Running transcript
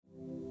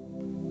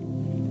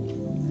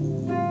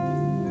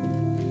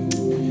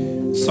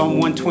Psalm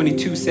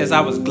 122 says,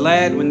 I was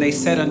glad when they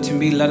said unto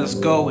me, let us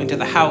go into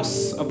the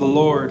house of the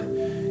Lord.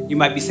 You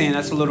might be saying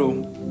that's a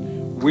little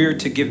weird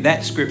to give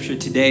that scripture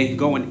today,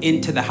 going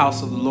into the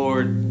house of the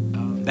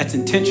Lord. That's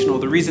intentional.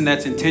 The reason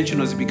that's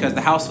intentional is because the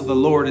house of the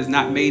Lord is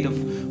not made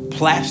of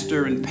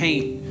plaster and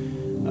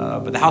paint,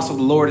 but the house of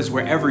the Lord is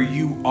wherever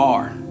you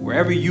are.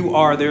 Wherever you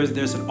are,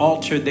 there's an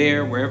altar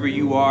there. Wherever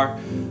you are,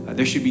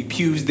 there should be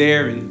pews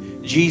there,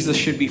 and Jesus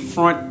should be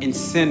front and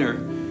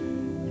center.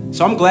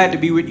 So I'm glad to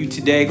be with you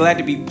today, glad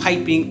to be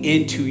piping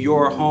into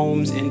your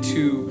homes,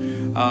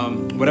 into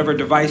whatever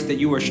device that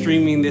you are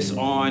streaming this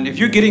on. If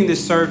you're getting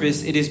this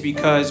service, it is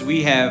because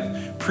we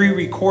have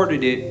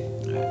pre-recorded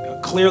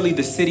it. Clearly,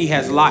 the city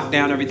has locked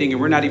down everything, and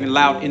we're not even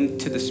allowed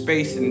into the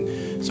space.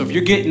 And so if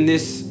you're getting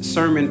this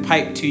sermon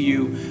piped to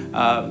you,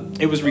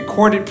 it was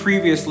recorded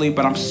previously,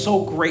 but I'm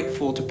so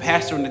grateful to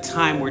pastor in a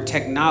time where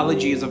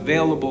technology is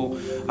available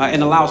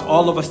and allows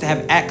all of us to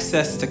have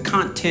access to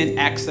content,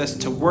 access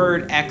to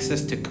word,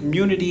 access to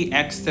community,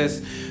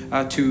 access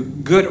to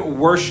good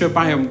worship.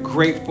 I am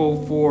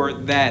grateful for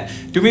that.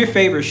 Do me a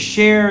favor,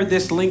 share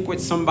this link with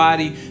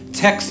somebody,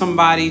 text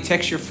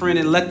your friend,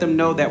 and let them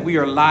know that we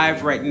are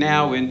live right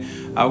now,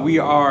 and we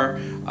are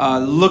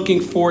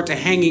looking forward to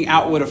hanging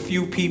out with a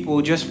few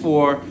people just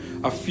for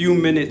a few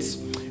minutes.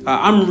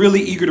 I'm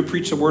really eager to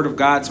preach the word of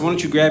God, so why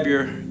don't you grab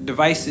your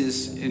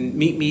devices and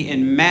meet me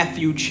in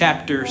Matthew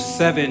chapter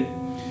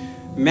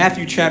 7.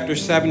 Matthew chapter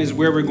 7 is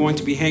where we're going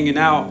to be hanging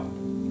out.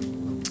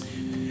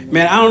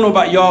 Man, I don't know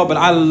about y'all, but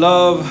I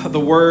love the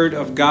word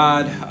of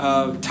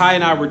God. Ty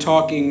and I were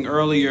talking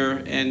earlier,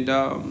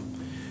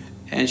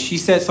 and she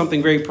said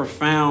something very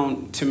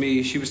profound to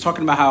me. She was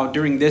talking about how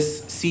during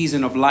this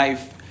season of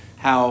life,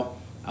 how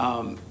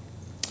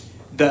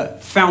the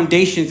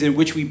foundations in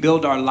which we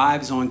build our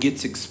lives on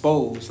gets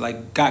exposed.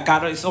 Like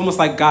God, it's almost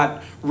like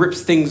God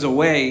rips things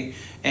away,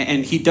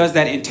 and he does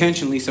that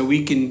intentionally so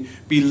we can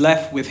be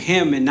left with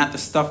him and not the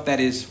stuff that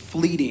is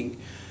fleeting.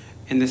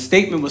 And the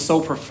statement was so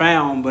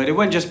profound, but it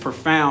wasn't just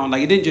profound.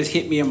 Like, it didn't just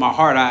hit me in my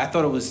heart. I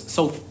thought it was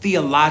so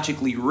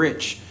theologically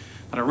rich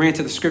that I ran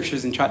to the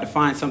scriptures and tried to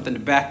find something to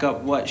back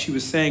up what she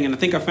was saying. And I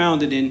think I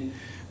found it in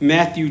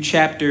Matthew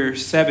chapter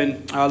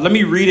 7. Let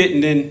me read it,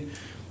 and then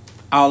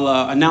I'll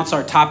announce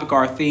our topic,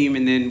 our theme,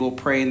 and then we'll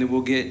pray, and then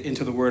we'll get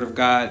into the word of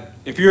God.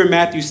 If you're in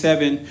Matthew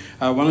 7,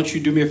 why don't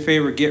you do me a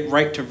favor, get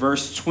right to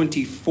verse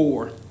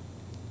 24.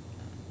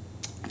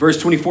 Verse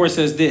 24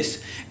 says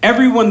this: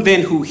 everyone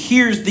then who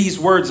hears these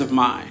words of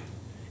mine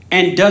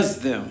and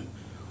does them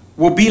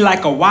will be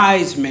like a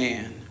wise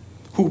man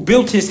who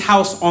built his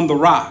house on the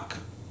rock.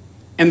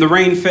 And the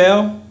rain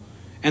fell,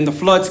 and the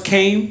floods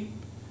came,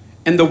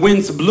 and the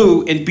winds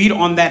blew and beat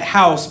on that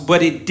house,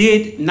 but it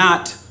did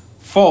not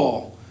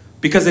fall,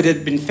 because it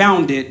had been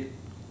founded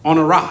on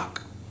a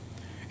rock.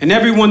 And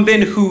everyone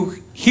then who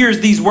hears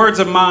these words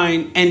of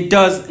mine and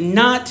does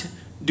not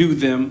do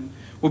them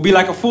will be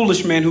like a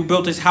foolish man who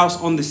built his house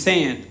on the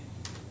sand.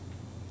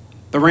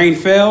 The rain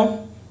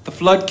fell, the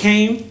flood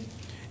came,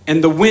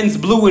 and the winds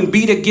blew and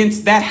beat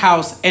against that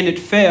house, and it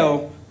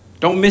fell.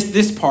 Don't miss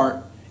this part.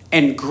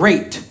 And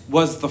great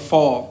was the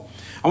fall.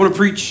 I want to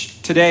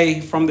preach today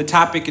from the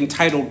topic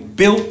entitled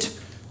Built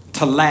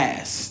to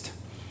Last.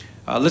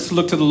 Let's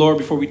look to the Lord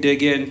before we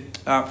dig in.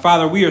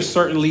 Father, we are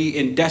certainly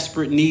in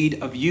desperate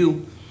need of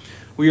you.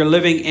 We are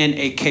living in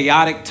a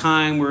chaotic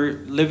time. We're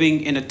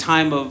living in a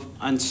time of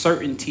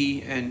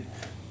uncertainty and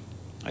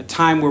a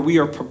time where we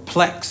are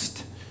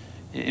perplexed.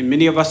 And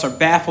many of us are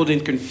baffled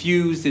and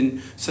confused.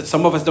 And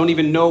some of us don't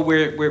even know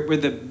where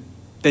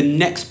the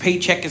next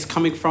paycheck is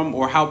coming from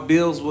or how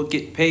bills will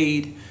get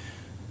paid.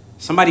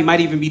 Somebody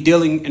might even be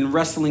dealing and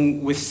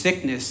wrestling with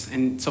sickness.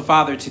 And so,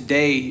 Father,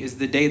 today is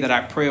the day that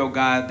I pray, oh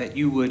God, that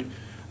you would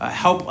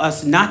help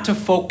us not to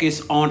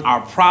focus on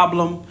our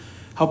problem.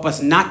 Help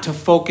us not to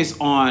focus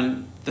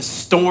on the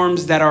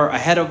storms that are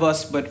ahead of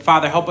us. But,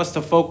 Father, help us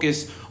to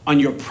focus on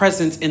your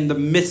presence in the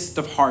midst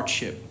of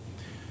hardship.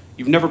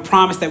 You've never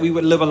promised that we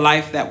would live a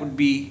life that would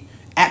be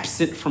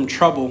absent from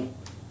trouble.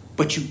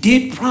 But you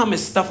did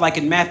promise stuff like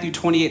in Matthew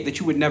 28 that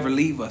you would never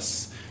leave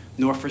us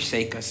nor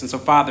forsake us. And so,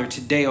 Father,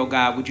 today, oh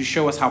God, would you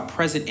show us how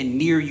present and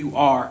near you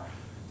are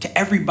to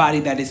everybody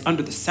that is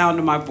under the sound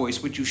of my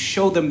voice? Would you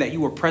show them that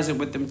you are present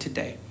with them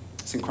today?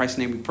 It's in Christ's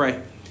name we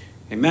pray.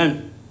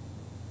 Amen.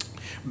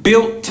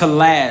 Built to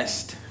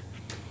last.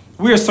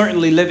 We are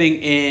certainly living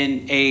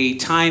in a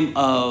time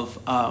of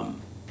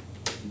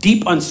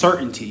deep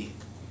uncertainty.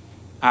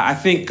 I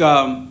think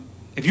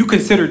if you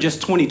consider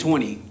just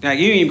 2020, now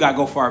you ain't even got to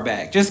go far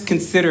back. Just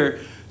consider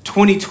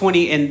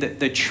 2020 and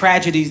the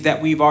tragedies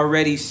that we've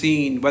already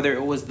seen, whether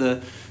it was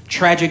the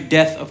tragic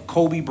death of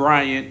Kobe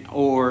Bryant,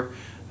 or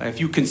if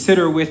you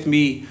consider with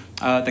me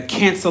the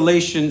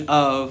cancellation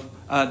of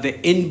the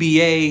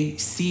NBA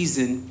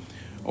season,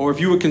 or if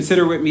you would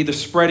consider with me the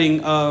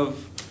spreading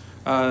of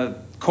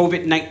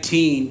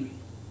COVID-19.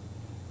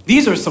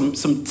 These are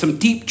some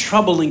deep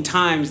troubling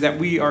times that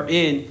we are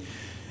in.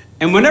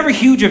 And whenever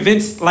huge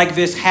events like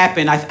this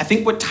happen, I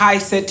think what Ty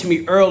said to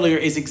me earlier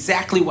is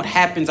exactly what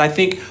happens. I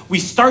think we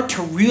start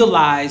to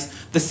realize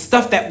the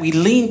stuff that we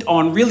leaned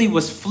on really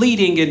was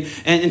fleeting,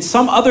 and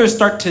some others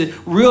start to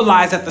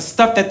realize that the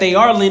stuff that they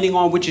are leaning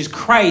on, which is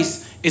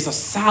Christ, is a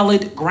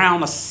solid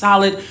ground, a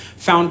solid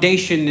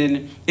foundation.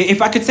 And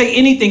if I could say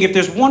anything, if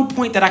there's one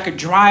point that I could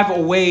drive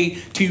away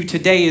to you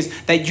today, is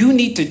that you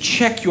need to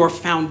check your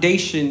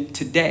foundation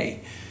today.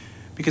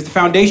 Because the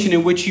foundation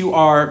in which you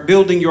are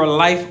building your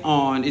life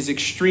on is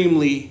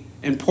extremely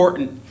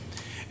important.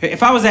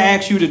 If I was to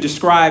ask you to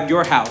describe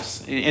your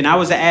house, and I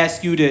was to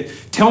ask you to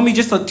tell me,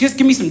 just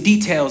give me some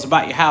details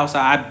about your house,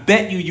 I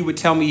bet you would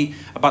tell me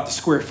about the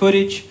square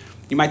footage.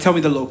 You might tell me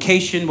the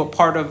location, what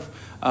part of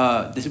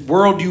the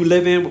world you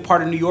live in, what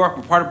part of New York,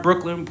 what part of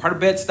Brooklyn, what part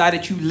of Bed-Stuy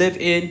that you live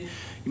in.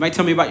 You might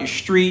tell me about your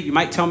street. You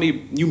might tell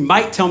me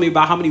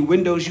about how many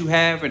windows you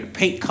have and the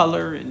paint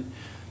color, and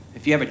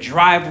if you have a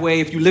driveway,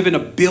 if you live in a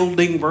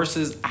building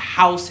versus a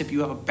house, if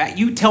you have a back.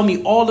 You tell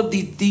me all of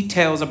these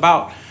details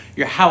about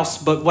your house,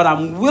 but what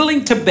I'm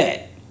willing to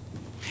bet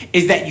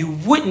is that you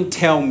wouldn't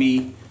tell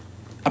me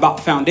about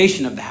the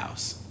foundation of the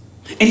house.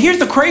 And here's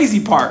the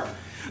crazy part.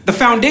 The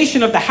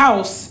foundation of the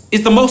house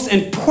is the most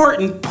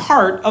important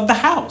part of the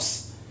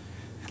house.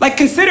 Like,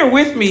 consider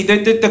with me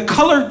the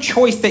color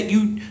choice that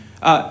you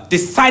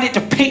decided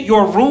to paint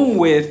your room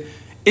with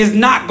is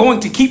not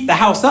going to keep the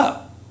house up.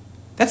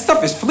 That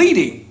stuff is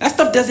fleeting. That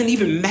stuff doesn't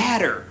even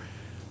matter.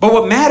 But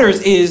what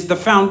matters is the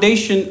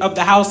foundation of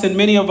the house. And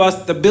many of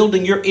us, the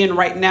building you're in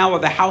right now, or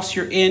the house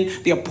you're in,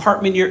 the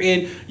apartment you're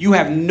in, you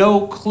have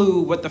no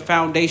clue what the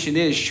foundation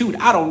is. Shoot,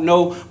 I don't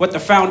know what the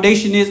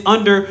foundation is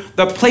under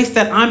the place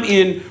that I'm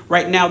in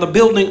right now, the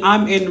building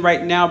I'm in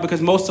right now,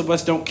 because most of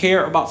us don't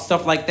care about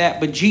stuff like that.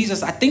 But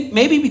Jesus, I think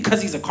maybe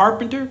because he's a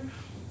carpenter,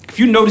 if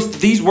you notice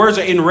these words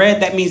are in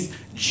red, that means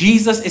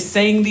Jesus is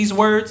saying these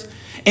words.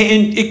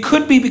 And it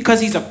could be because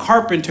he's a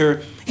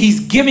carpenter, he's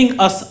giving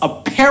us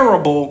a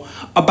parable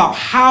about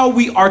how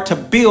we are to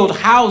build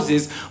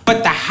houses,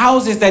 but the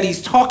houses that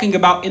he's talking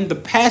about in the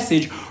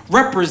passage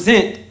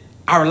represent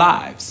our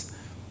lives.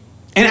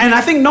 And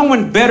I think no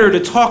one better to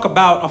talk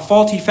about a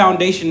faulty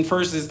foundation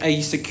versus a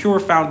secure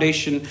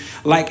foundation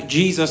like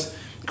Jesus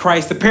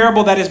Christ. The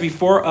parable that is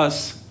before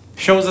us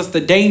shows us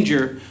the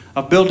danger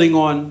of building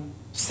on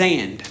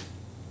sand,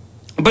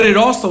 but it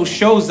also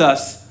shows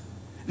us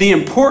the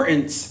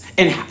importance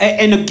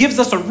and it gives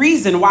us a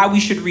reason why we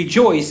should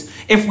rejoice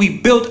if we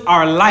built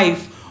our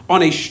life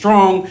on a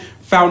strong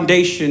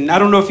foundation. I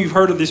don't know if you've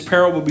heard of this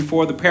parable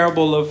before, the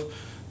parable of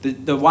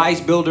the wise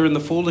builder and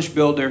the foolish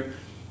builder.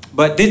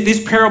 But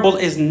this parable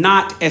is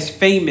not as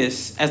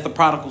famous as the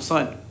prodigal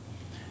son.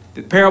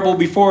 The parable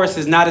before us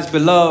is not as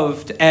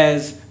beloved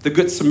as the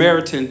Good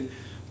Samaritan.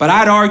 But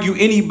I'd argue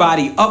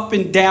anybody up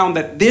and down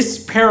that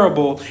this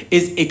parable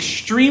is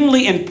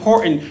extremely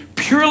important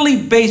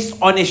purely based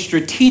on its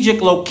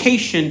strategic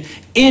location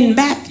in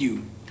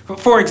Matthew.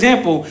 For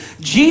example,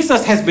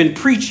 Jesus has been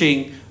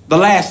preaching the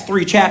last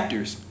 3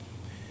 chapters.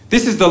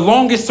 This is the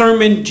longest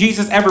sermon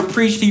Jesus ever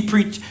preached. He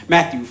preached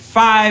Matthew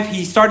 5.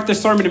 He started the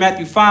sermon in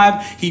Matthew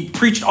 5. He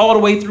preached all the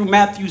way through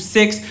Matthew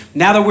 6.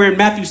 Now that we're in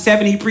Matthew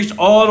 7, he preached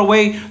all the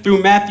way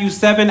through Matthew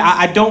 7.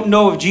 I don't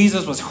know if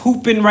Jesus was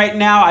hooping right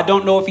now. I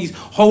don't know if he's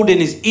holding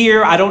his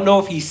ear. I don't know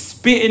if he's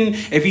spitting,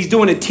 if he's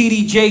doing a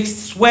TD Jakes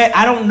sweat.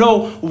 I don't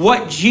know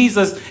what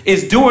Jesus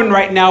is doing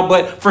right now,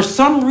 but for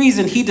some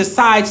reason, he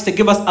decides to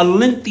give us a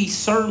lengthy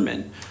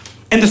sermon.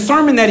 And the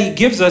sermon that he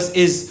gives us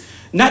is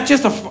not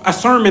just a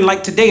sermon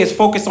like today is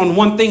focused on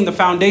one thing, the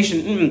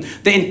foundation.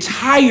 The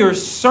entire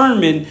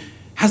sermon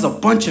has a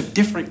bunch of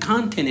different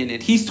content in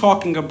it. He's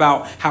talking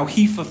about how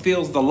he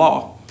fulfills the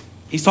law.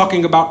 He's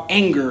talking about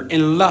anger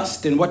and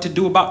lust and what to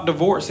do about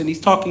divorce. And he's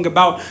talking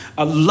about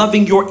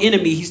loving your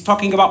enemy. He's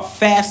talking about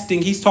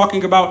fasting. He's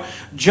talking about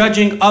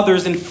judging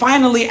others. And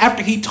finally,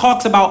 after he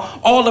talks about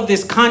all of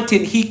this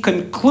content, he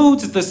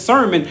concludes the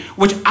sermon,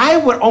 which I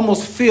would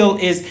almost feel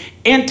is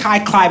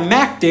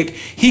anticlimactic.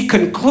 He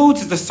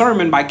concludes the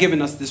sermon by giving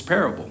us this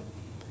parable.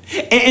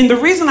 And the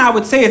reason I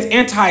would say it's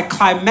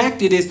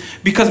anticlimactic is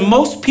because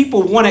most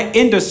people want to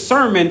end a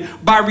sermon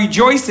by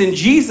rejoicing.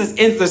 Jesus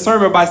ends the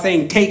sermon by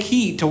saying, take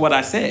heed to what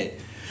I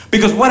said.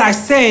 Because what I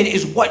said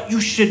is what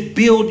you should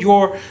build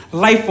your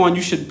life on.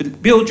 You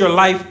should build your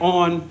life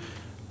on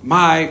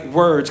my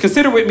words.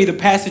 Consider with me the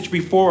passage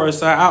before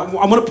us. I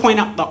want to point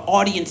out the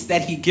audience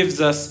that he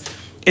gives us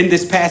in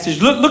this passage.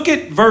 Look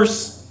at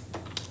verse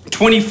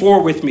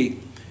 24 with me.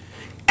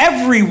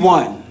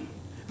 Everyone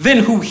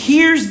then who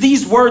hears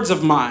these words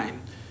of mine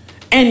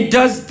and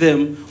does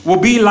them will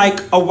be like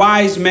a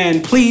wise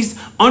man. Please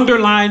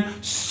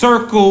underline,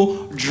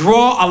 circle,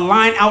 draw a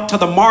line out to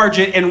the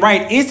margin and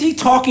write, is he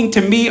talking to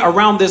me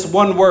around this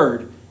one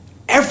word?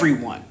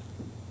 Everyone.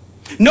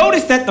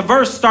 Notice that the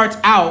verse starts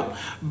out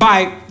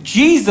by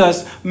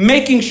Jesus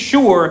making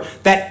sure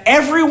that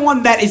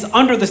everyone that is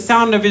under the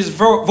sound of his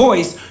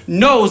voice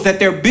knows that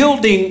they're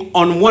building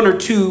on one or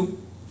two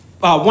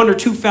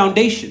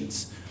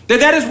foundations.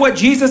 That is what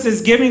Jesus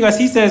is giving us.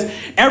 He says,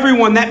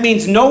 everyone, that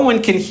means no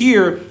one can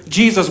hear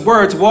Jesus'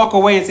 words, walk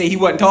away and say, he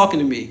wasn't talking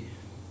to me.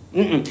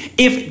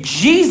 If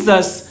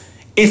Jesus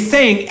is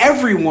saying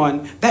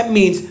everyone, that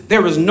means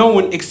there is no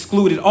one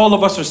excluded. All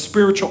of us are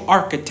spiritual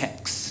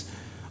architects.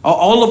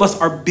 All of us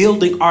are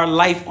building our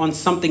life on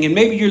something. And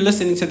maybe you're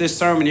listening to this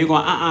sermon and you're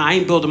going, I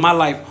ain't building my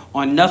life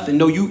on nothing.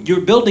 No,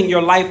 you're building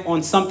your life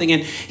on something.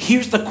 And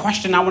here's the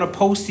question I want to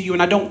pose to you.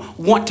 And I don't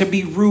want to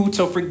be rude,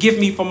 so forgive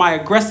me for my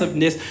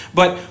aggressiveness.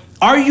 But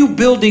are you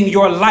building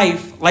your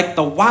life like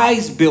the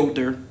wise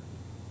builder,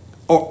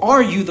 or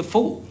are you the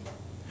fool?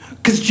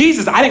 Because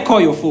Jesus, I didn't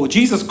call you a fool.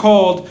 Jesus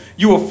called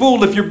you a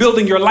fool if you're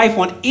building your life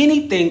on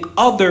anything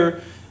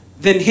other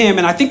than him.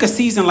 And I think a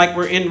season like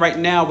we're in right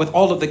now with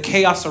all of the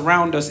chaos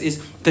around us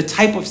is the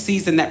type of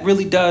season that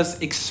really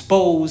does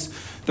expose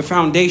the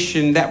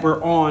foundation that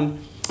we're on.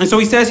 And so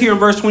he says here in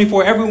verse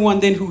 24,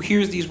 everyone then who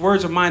hears these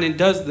words of mine and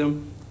does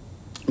them,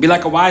 be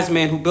like a wise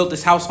man who built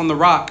his house on the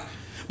rock.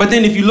 But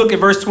then if you look at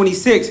verse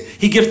 26,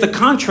 he gives the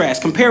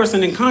contrast,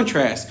 comparison and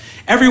contrast.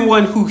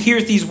 Everyone who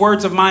hears these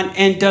words of mine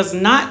and does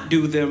not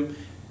do them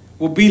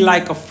will be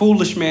like a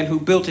foolish man who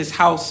built his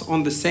house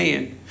on the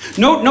sand.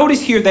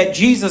 Notice here that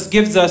Jesus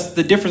gives us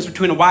the difference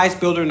between a wise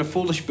builder and a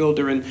foolish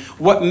builder. And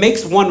what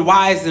makes one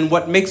wise and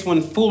what makes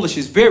one foolish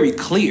is very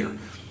clear.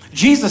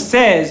 Jesus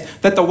says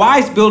that the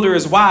wise builder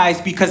is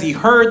wise because he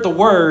heard the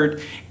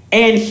word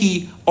and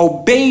he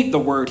obeyed the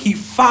word. He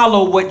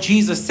followed what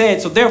Jesus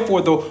said. So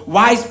therefore, the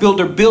wise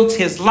builder built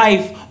his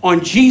life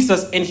on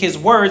Jesus and his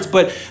words.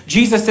 But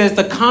Jesus says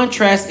the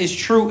contrast is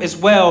true as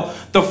well.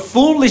 The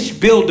foolish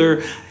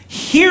builder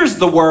hears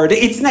the word.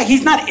 He's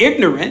not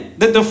ignorant.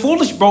 The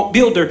foolish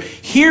builder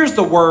hears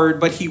the word,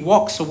 but he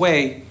walks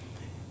away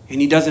and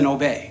he doesn't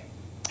obey.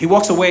 He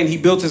walks away and he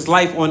builds his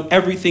life on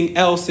everything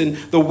else. And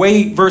the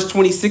way verse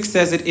 26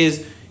 says it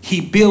is, he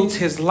builds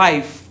his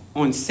life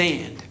on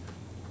sand.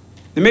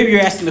 Then maybe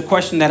you're asking the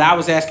question that I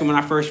was asking when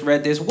I first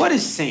read this. What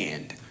is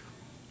sand?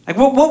 Like,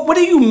 what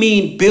do you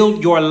mean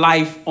build your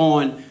life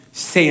on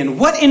sand?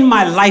 What in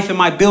my life am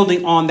I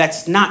building on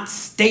that's not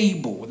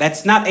stable?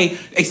 That's not a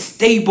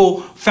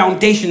stable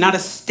foundation, not a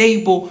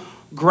stable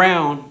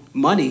ground.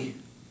 Money.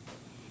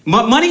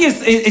 Money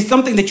is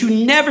something that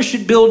you never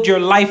should build your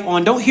life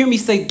on. Don't hear me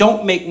say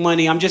don't make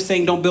money. I'm just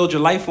saying don't build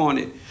your life on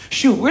it.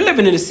 Shoot, we're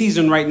living in a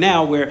season right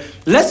now where,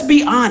 let's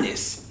be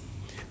honest,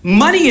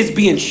 money is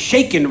being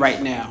shaken right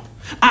now.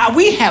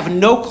 We have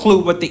no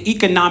clue what the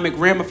economic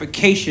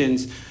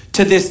ramifications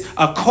to this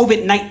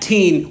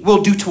COVID-19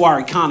 will do to our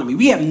economy.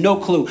 We have no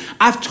clue.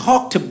 I've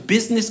talked to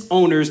business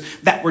owners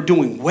that were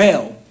doing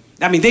well.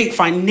 I mean, they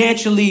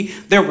financially,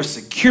 there was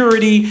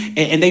security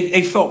and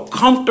they felt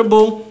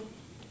comfortable.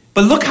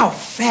 But look how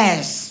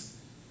fast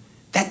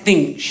that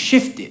thing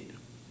shifted.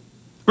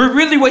 But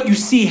really what you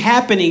see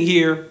happening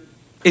here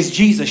is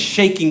Jesus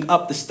shaking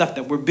up the stuff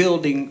that we're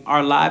building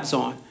our lives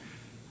on.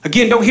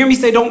 Again, don't hear me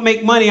say don't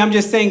make money. I'm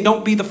just saying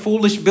don't be the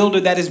foolish builder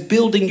that is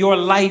building your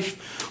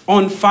life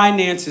on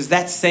finances.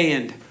 That's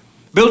sand.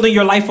 Building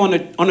your life on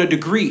a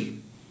degree.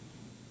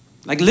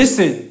 Like,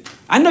 listen,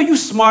 I know you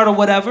smart or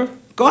whatever.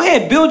 Go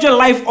ahead, build your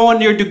life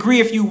on your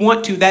degree if you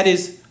want to. That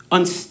is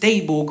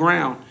unstable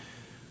ground.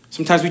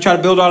 Sometimes we try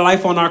to build our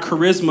life on our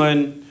charisma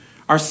and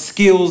our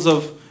skills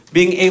of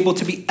being able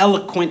to be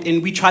eloquent,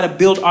 and we try to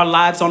build our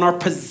lives on our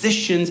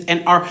positions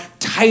and our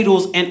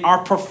titles and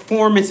our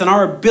performance and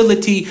our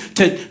ability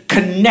to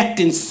connect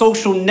in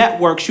social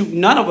networks. Shoot,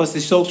 none of us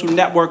is social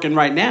networking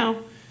right now.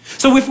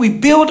 So if we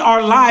build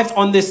our lives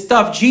on this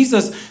stuff,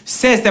 Jesus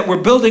says that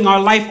we're building our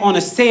life on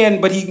a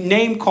sand, but he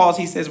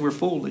says we're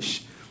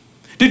foolish.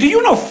 Do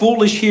you know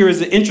foolish here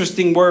is an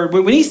interesting word?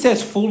 When he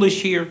says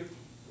foolish here,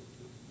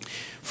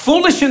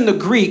 foolish in the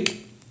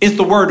Greek is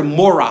the word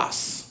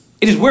moros.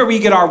 It is where we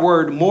get our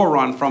word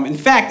moron from. In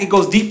fact, it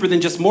goes deeper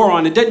than just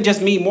moron. It doesn't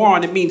just mean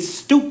moron. It means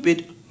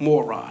stupid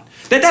moron.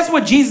 That's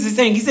what Jesus is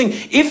saying. He's saying,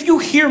 if you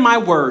hear my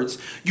words,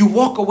 you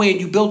walk away and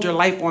you build your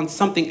life on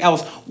something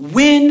else.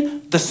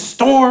 When the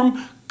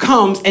storm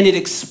comes and it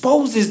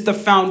exposes the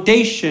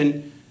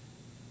foundation,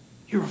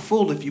 you're a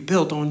fool if you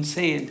build on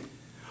sand.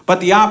 But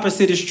the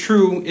opposite is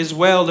true as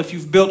well. If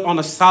you've built on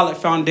a solid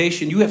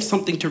foundation, you have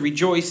something to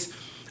rejoice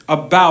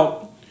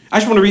about. I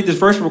just want to read this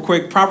verse real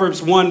quick.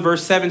 Proverbs 1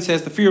 verse 7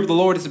 says, the fear of the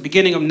Lord is the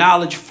beginning of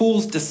knowledge.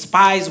 Fools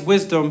despise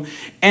wisdom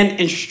and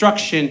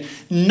instruction.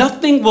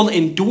 Nothing will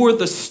endure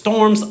the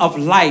storms of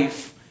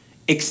life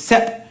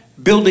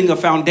except building a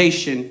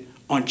foundation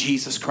on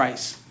Jesus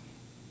Christ.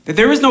 That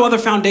there is no other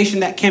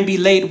foundation that can be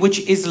laid, which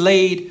is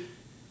laid.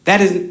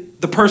 That is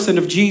the person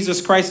of Jesus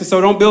Christ. And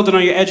so don't build it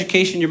on your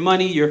education, your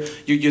money, your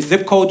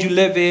zip code you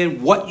live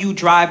in, what you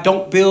drive.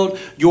 Don't build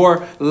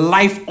your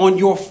life on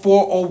your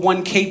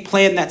 401k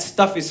plan. That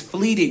stuff is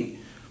fleeting.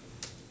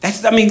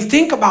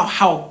 Think about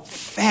how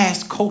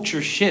fast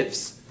culture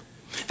shifts.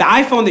 The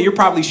iPhone that you're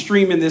probably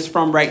streaming this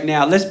from right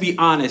now, let's be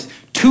honest,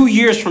 2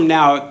 years from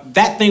now,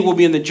 that thing will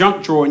be in the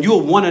junk drawer and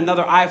you'll want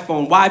another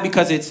iPhone. Why?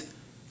 Because it's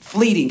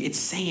fleeting. It's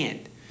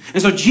sand.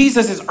 And so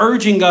Jesus is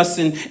urging us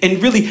and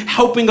really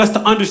helping us to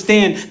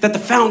understand that the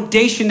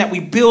foundation that we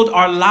build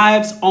our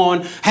lives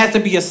on has to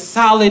be a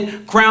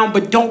solid ground,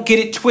 but don't get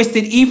it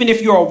twisted. Even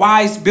if you're a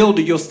wise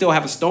builder, you'll still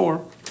have a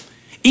storm.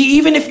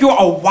 Even if you're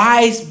a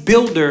wise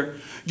builder,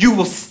 you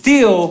will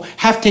still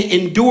have to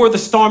endure the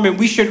storm, and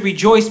we should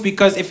rejoice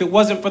because if it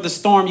wasn't for the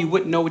storm, you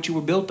wouldn't know what you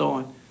were built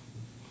on.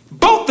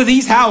 Both of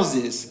these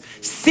houses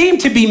seem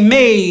to be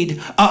made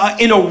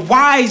in a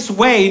wise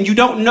way, and you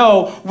don't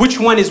know which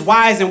one is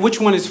wise and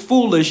which one is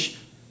foolish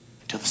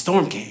until the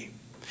storm came.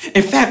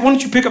 In fact, why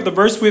don't you pick up the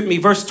verse with me?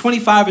 Verse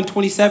 25 and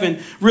 27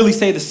 really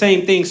say the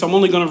same thing, so I'm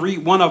only going to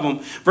read one of them.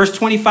 Verse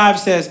 25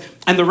 says,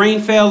 "And the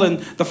rain fell, and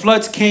the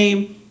floods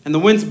came, and the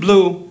winds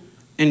blew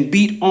and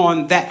beat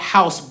on that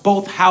house.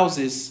 Both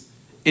houses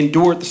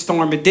endured the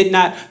storm."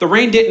 The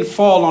rain didn't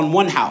fall on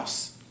one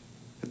house.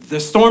 The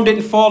storm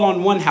didn't fall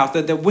on one house.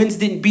 The winds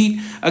didn't beat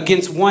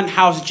against one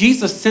house.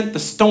 Jesus sent the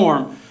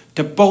storm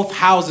to both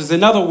houses.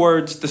 In other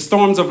words, the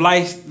storms of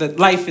life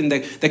and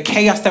the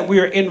chaos that we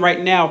are in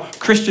right now,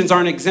 Christians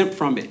aren't exempt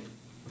from it.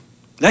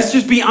 Let's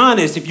just be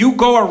honest. If you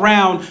go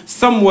around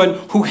someone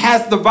who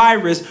has the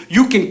virus,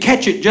 you can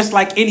catch it just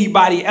like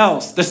anybody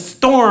else. The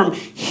storm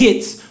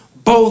hits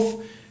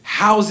both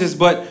houses,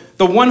 but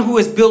the one who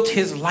has built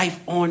his life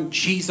on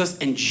Jesus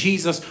and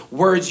Jesus'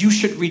 words, you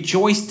should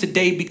rejoice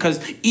today because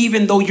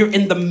even though you're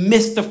in the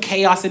midst of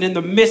chaos and in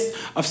the midst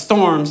of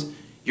storms,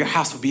 your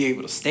house will be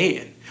able to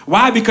stand.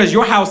 Why? Because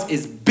your house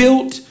is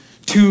built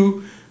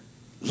to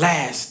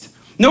last.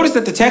 Notice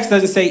that the text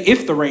doesn't say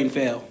if the rain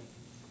fell,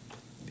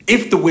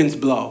 if the winds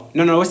blow.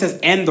 No, it says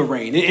and the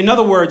rain. In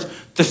other words,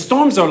 the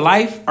storms of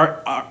life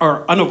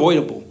are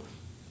unavoidable.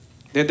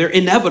 They're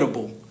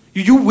inevitable.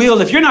 You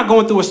will, if you're not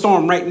going through a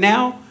storm right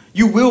now,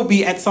 you will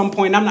be at some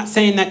point. I'm not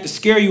saying that to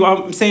scare you.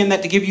 I'm saying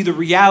that to give you the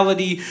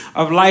reality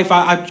of life.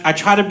 I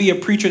try to be a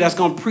preacher that's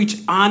going to preach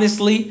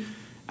honestly.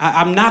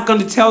 I'm not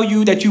going to tell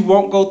you that you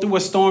won't go through a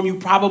storm. You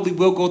probably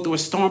will go through a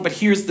storm, but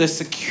here's the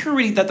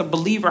security that the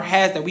believer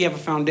has, that we have a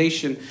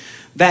foundation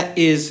that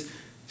is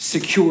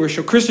secure.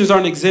 So Christians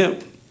aren't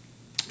exempt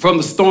from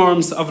the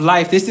storms of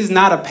life. This is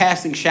not a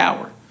passing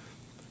shower.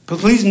 But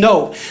please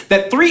note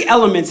that three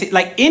elements,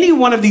 like any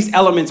one of these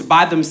elements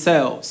by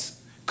themselves,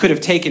 could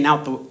have taken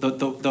out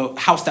the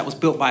house that was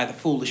built by the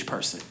foolish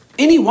person.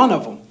 Any one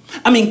of them.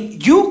 I mean,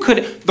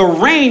 the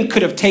rain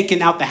could have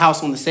taken out the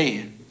house on the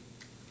sand.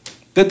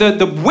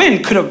 The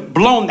wind could have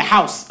blown the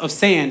house of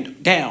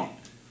sand down.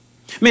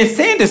 Man,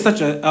 sand is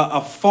such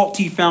a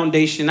faulty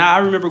foundation. I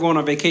remember going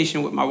on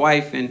vacation with my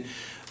wife, and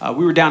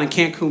we were down in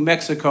Cancun,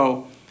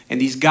 Mexico,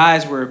 and these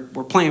guys were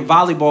playing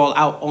volleyball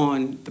out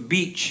on the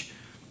beach.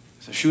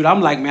 So shoot, I'm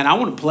like, man, I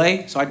want to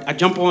play. So I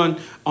jump on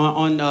I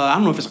don't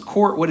know if it's a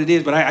court, what it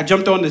is, but I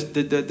jumped on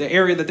the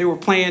area that they were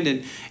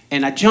playing,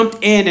 and I jumped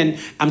in, and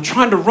I'm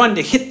trying to run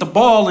to hit the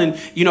ball, and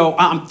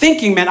I'm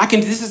thinking, man,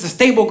 this is a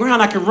stable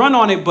ground, I can run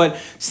on it, but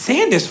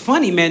sand is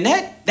funny, man.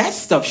 That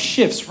stuff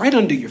shifts right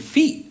under your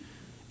feet.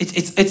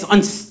 It's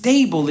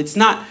unstable. It's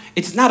not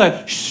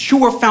a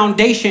sure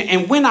foundation.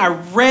 And when I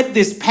read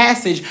this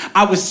passage,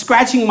 I was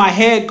scratching my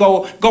head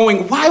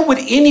going, why would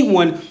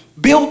anyone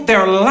build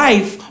their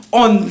life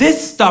on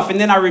this stuff? And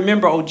then I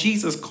remember,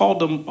 Jesus called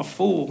them a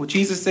fool.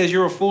 Jesus says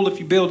you're a fool if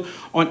you build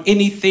on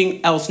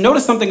anything else.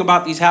 Notice something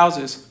about these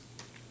houses.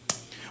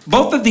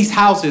 Both of these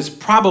houses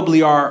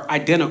probably are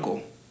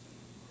identical.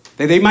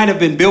 They might have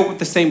been built with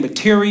the same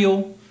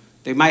material.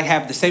 They might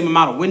have the same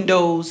amount of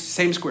windows,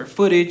 same square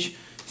footage,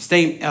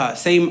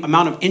 same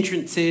amount of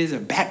entrances, a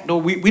back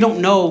door. We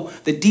don't know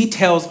the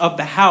details of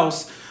the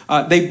house.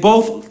 They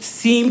both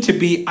seem to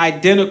be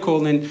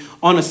identical, and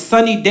on a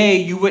sunny day,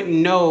 you wouldn't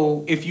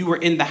know if you were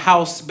in the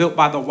house built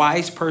by the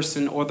wise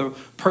person or the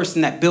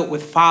person that built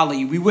with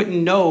folly. We wouldn't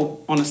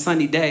know on a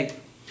sunny day.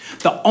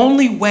 The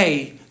only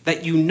way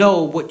that you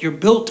know what you're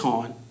built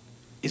on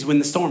is when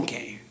the storm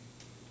came.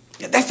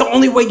 That's the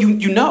only way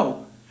you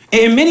know.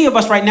 And many of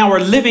us right now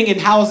are living in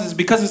houses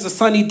because it's a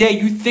sunny day.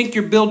 You think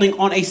you're building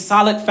on a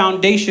solid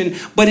foundation,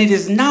 but it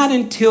is not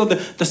until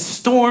the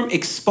storm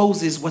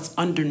exposes what's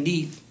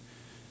underneath.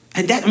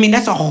 And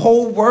that's a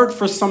whole word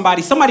for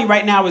somebody. Somebody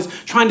right now is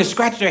trying to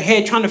scratch their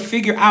head, trying to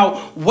figure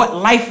out what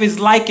life is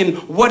like and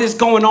what is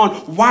going on.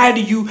 Why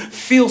do you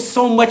feel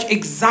so much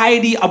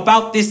anxiety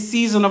about this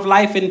season of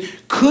life? And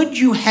could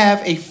you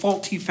have a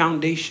faulty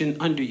foundation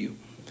under you?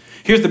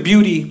 Here's the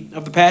beauty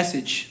of the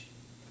passage.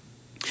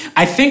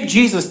 I think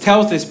Jesus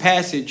tells this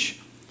passage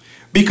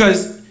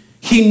because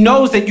he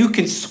knows that you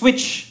can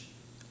switch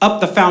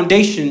up the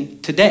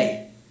foundation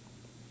today.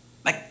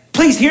 Like,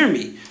 please hear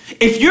me.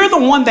 If you're the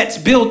one that's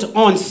built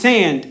on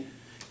sand,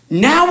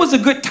 now is a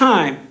good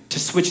time to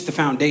switch the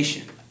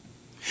foundation.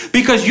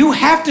 Because you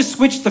have to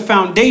switch the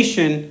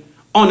foundation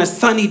on a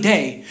sunny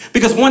day.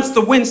 Because once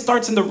the wind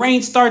starts and the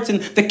rain starts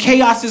and the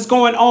chaos is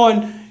going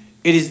on,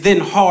 it is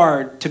then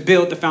hard to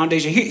build the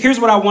foundation. Here's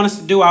what I want us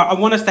to do. I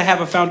want us to have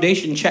a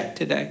foundation check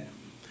today.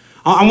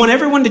 I want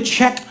everyone to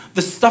check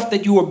the stuff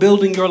that you are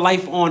building your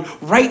life on.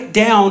 Write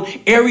down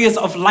areas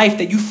of life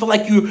that you feel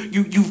like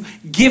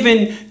you've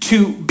given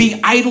to be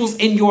idols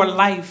in your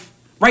life.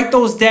 Write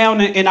those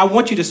down, and I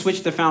want you to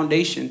switch the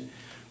foundation.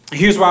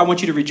 Here's where I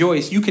want you to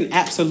rejoice. You can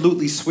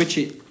absolutely switch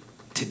it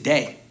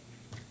today.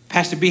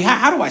 Pastor B,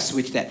 how do I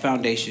switch that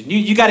foundation?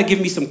 You got to give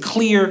me some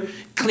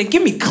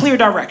give me clear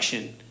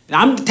direction. And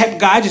I'm the type of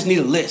guy, I just need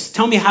a list.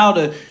 Tell me how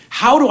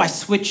do I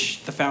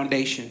switch the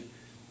foundation?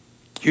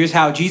 Here's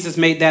how Jesus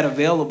made that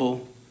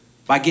available,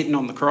 by getting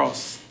on the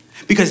cross.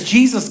 Because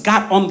Jesus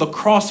got on the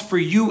cross for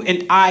you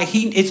and I.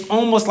 It's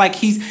almost like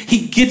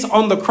he gets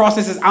on the cross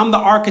and says, I'm the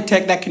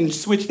architect that can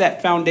switch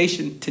that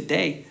foundation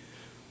today.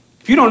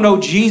 If you don't know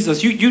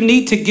Jesus, you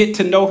need to get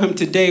to know him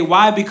today.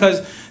 Why?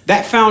 Because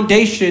that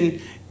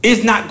foundation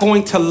is not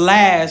going to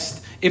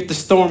last if the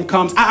storm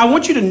comes. I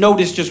want you to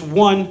notice just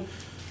one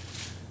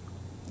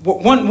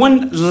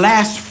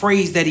last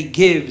phrase that he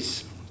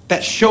gives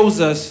that shows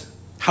us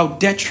how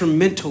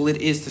detrimental it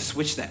is to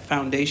switch that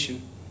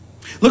foundation.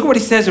 Look at what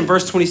he says in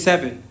verse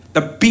 27,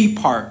 the B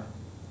part.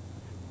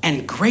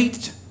 And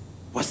great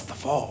was the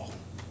fall.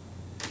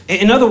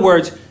 In other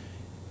words,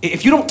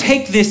 if you don't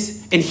take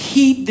this and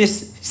heed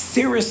this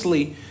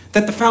seriously,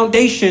 that the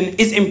foundation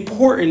is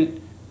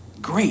important,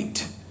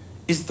 great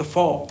is the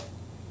fall.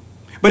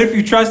 But if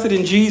you trusted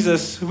in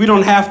Jesus, we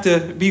don't have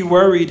to be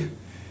worried.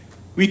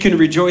 We can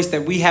rejoice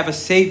that we have a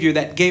Savior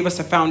that gave us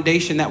a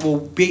foundation that will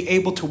be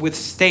able to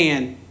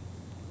withstand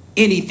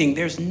anything.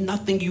 There's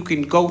nothing you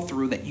can go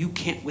through that you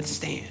can't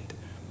withstand.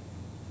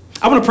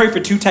 I want to pray for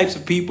two types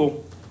of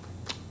people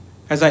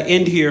as I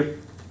end here.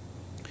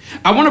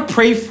 I want to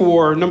pray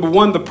for, number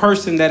one, the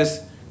person that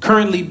is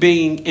currently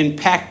being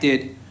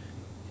impacted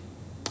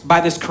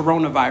by this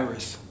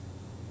coronavirus.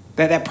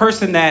 That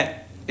person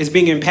that is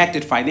being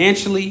impacted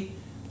financially,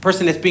 the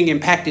person that's being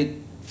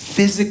impacted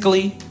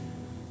physically,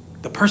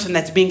 the person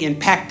that's being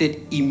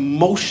impacted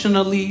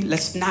emotionally.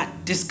 Let's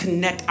not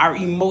disconnect our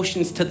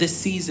emotions to this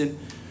season.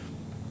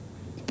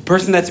 The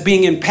person that's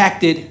being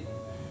impacted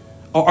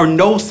or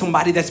knows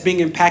somebody that's being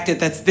impacted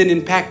that's then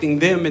impacting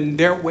them in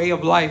their way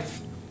of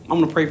life. I'm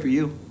going to pray for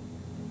you.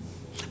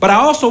 But I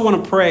also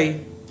want to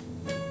pray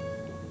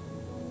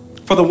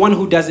for the one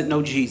who doesn't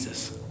know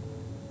Jesus.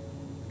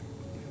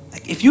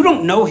 Like, if you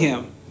don't know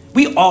him,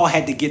 we all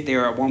had to get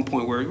there at one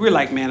point where we're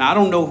like, man, I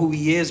don't know who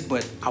he is,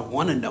 but I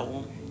want to know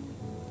him.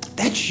 If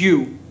that's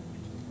you,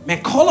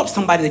 man, call up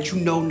somebody that you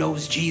know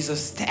knows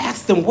Jesus to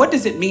ask them, what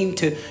does it mean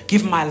to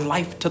give my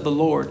life to the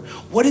Lord?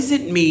 What does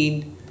it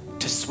mean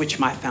to switch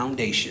my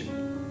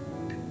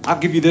foundation? I'll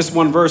give you this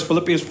one verse.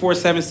 Philippians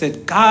 4:7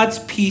 said, God's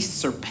peace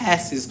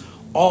surpasses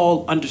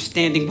all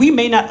understanding. We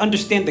may not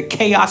understand the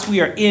chaos we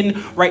are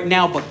in right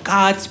now, but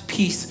God's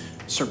peace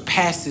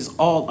surpasses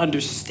all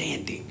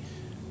understanding.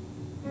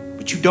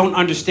 But you don't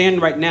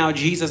understand right now,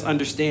 Jesus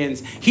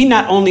understands. He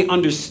not only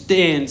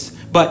understands,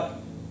 but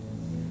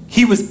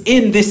he was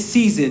in this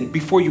season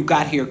before you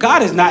got here.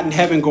 God is not in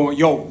heaven going,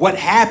 yo, what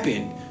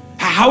happened?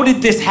 How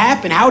did this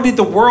happen? How did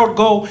the world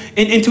go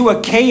into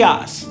a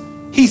chaos?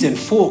 He's in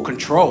full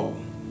control.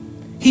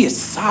 He is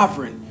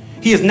sovereign.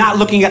 He is not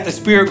looking at the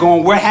Spirit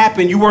going, what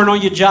happened? You weren't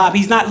on your job.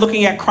 He's not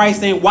looking at Christ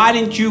saying, why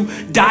didn't you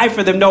die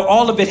for them? No,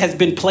 all of it has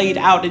been played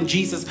out, and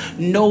Jesus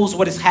knows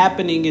what is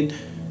happening, and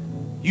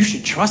you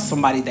should trust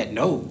somebody that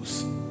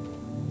knows.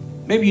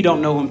 Maybe you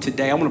don't know him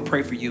today. I want to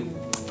pray for you.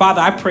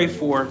 Father, I pray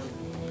for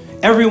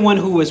everyone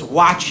who is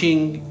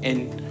watching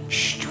and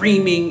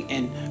streaming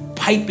and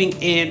piping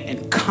in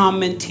and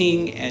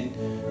commenting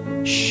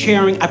and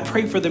sharing. I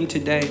pray for them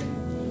today.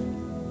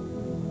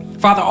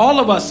 Father, all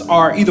of us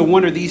are either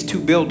one of these two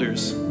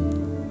builders.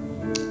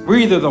 We're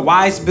either the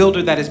wise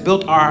builder that has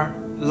built our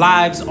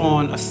lives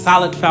on a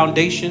solid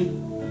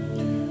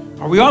foundation,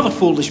 or we are the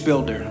foolish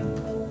builder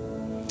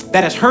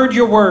that has heard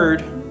your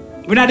word.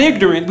 We're not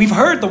ignorant. We've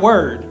heard the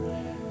word,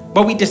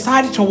 but we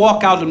decided to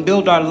walk out and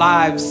build our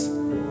lives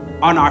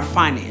on our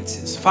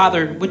finances.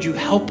 Father, would you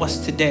help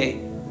us today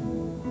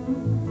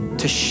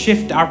to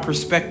shift our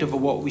perspective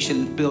of what we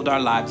should build our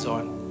lives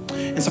on?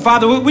 And so,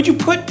 Father, would you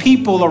put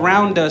people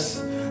around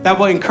us that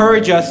will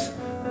encourage us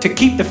to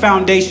keep the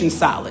foundation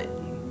solid,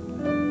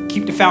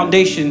 keep the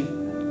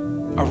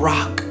foundation a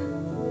rock.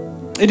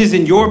 It is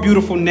in your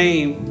beautiful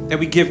name that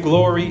we give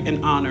glory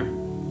and honor.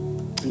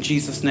 In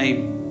Jesus'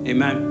 name,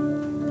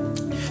 amen.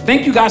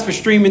 Thank you guys for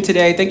streaming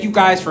today. Thank you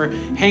guys for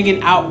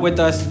hanging out with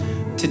us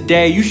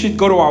today. You should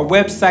go to our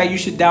website. You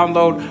should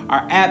download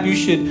our app. You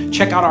should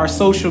check out our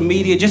social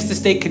media just to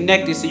stay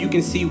connected so you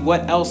can see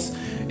what else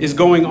is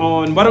going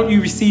on. Why don't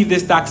you receive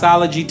this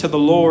doxology to the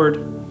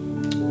Lord?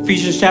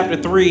 Ephesians chapter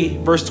 3,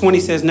 verse 20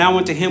 says, now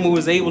unto him who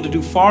is able to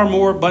do far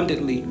more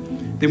abundantly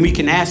than we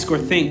can ask or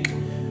think,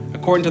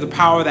 according to the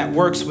power that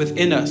works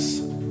within us.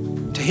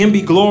 To him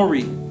be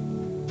glory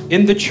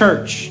in the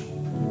church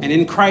and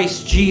in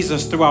Christ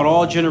Jesus throughout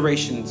all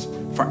generations,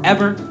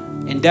 forever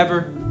and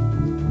ever.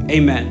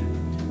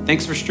 Amen.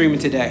 Thanks for streaming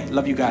today.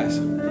 Love you guys.